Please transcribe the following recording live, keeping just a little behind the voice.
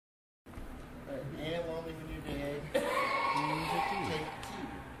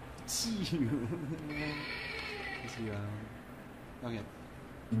see, okay.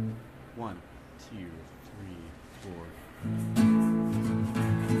 1, 2, 3, 4.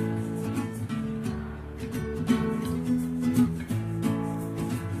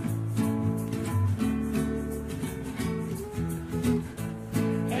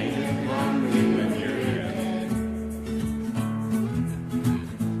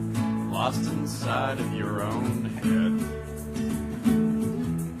 Lost inside of your own head.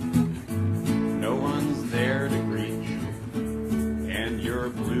 No one's there to greet you, and your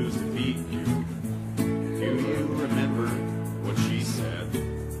blues defeat you. Do you remember what she said?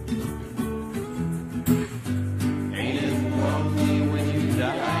 Ain't it lonely when you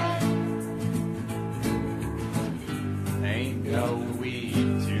die? Ain't no weed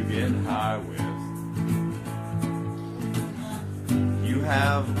to get high with. You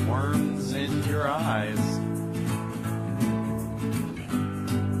have worms in your eyes.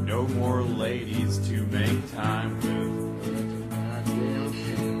 No more ladies to make time with.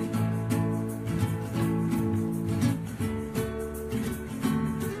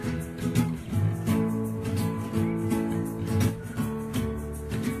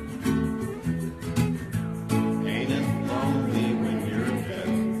 Ain't it lonely when you're dead?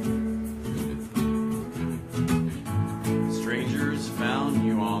 Strangers found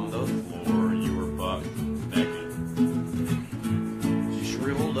you on the floor. You were buck naked. You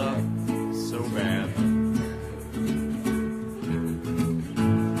shriveled up so bad.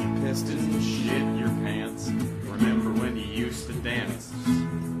 You pissed and shit your pants. Remember when you used to dance?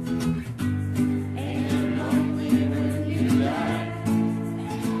 Ain't it lonely when you die?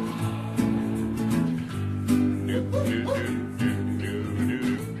 Do, do, do, do, do, do,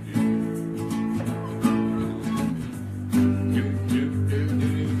 do. Do, do, do, do,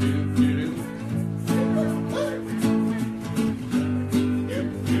 do, do, do.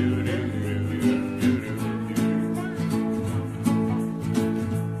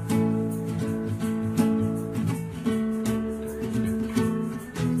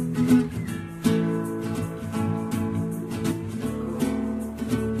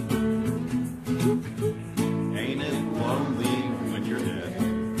 Ain't it lonely when you're dead?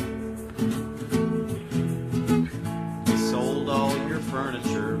 You sold all your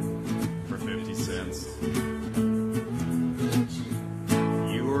furniture for 50 cents.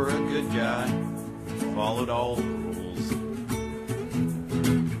 You were a good guy, followed all the rules.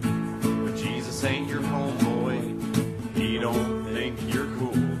 But Jesus ain't your homeboy, he don't think you're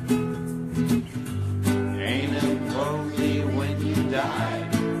cool. Ain't it lonely when you die?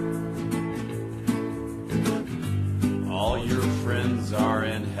 All your friends are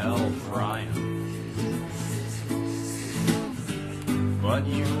in hell frying, but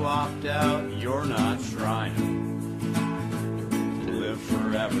you opt out, you're not trying to live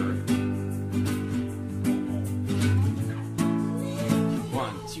forever.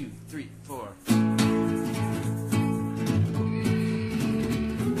 1, 2, 3, 4.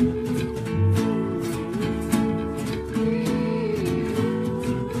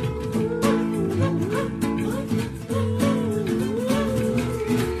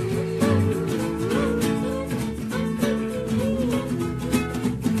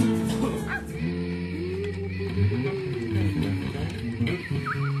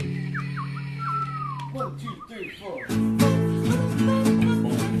 One, two, three, four.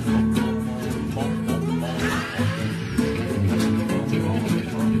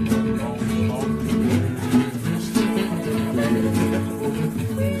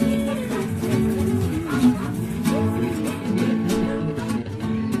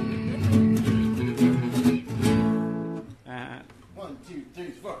 One, two,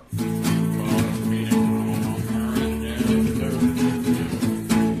 three, four.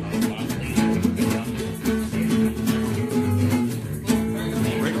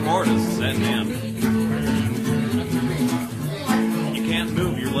 Mortis setting in. You can't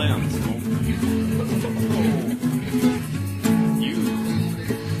move your limbs. You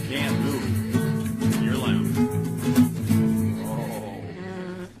can't move your limbs. Oh.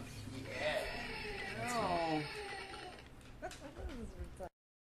 Yeah. Oh.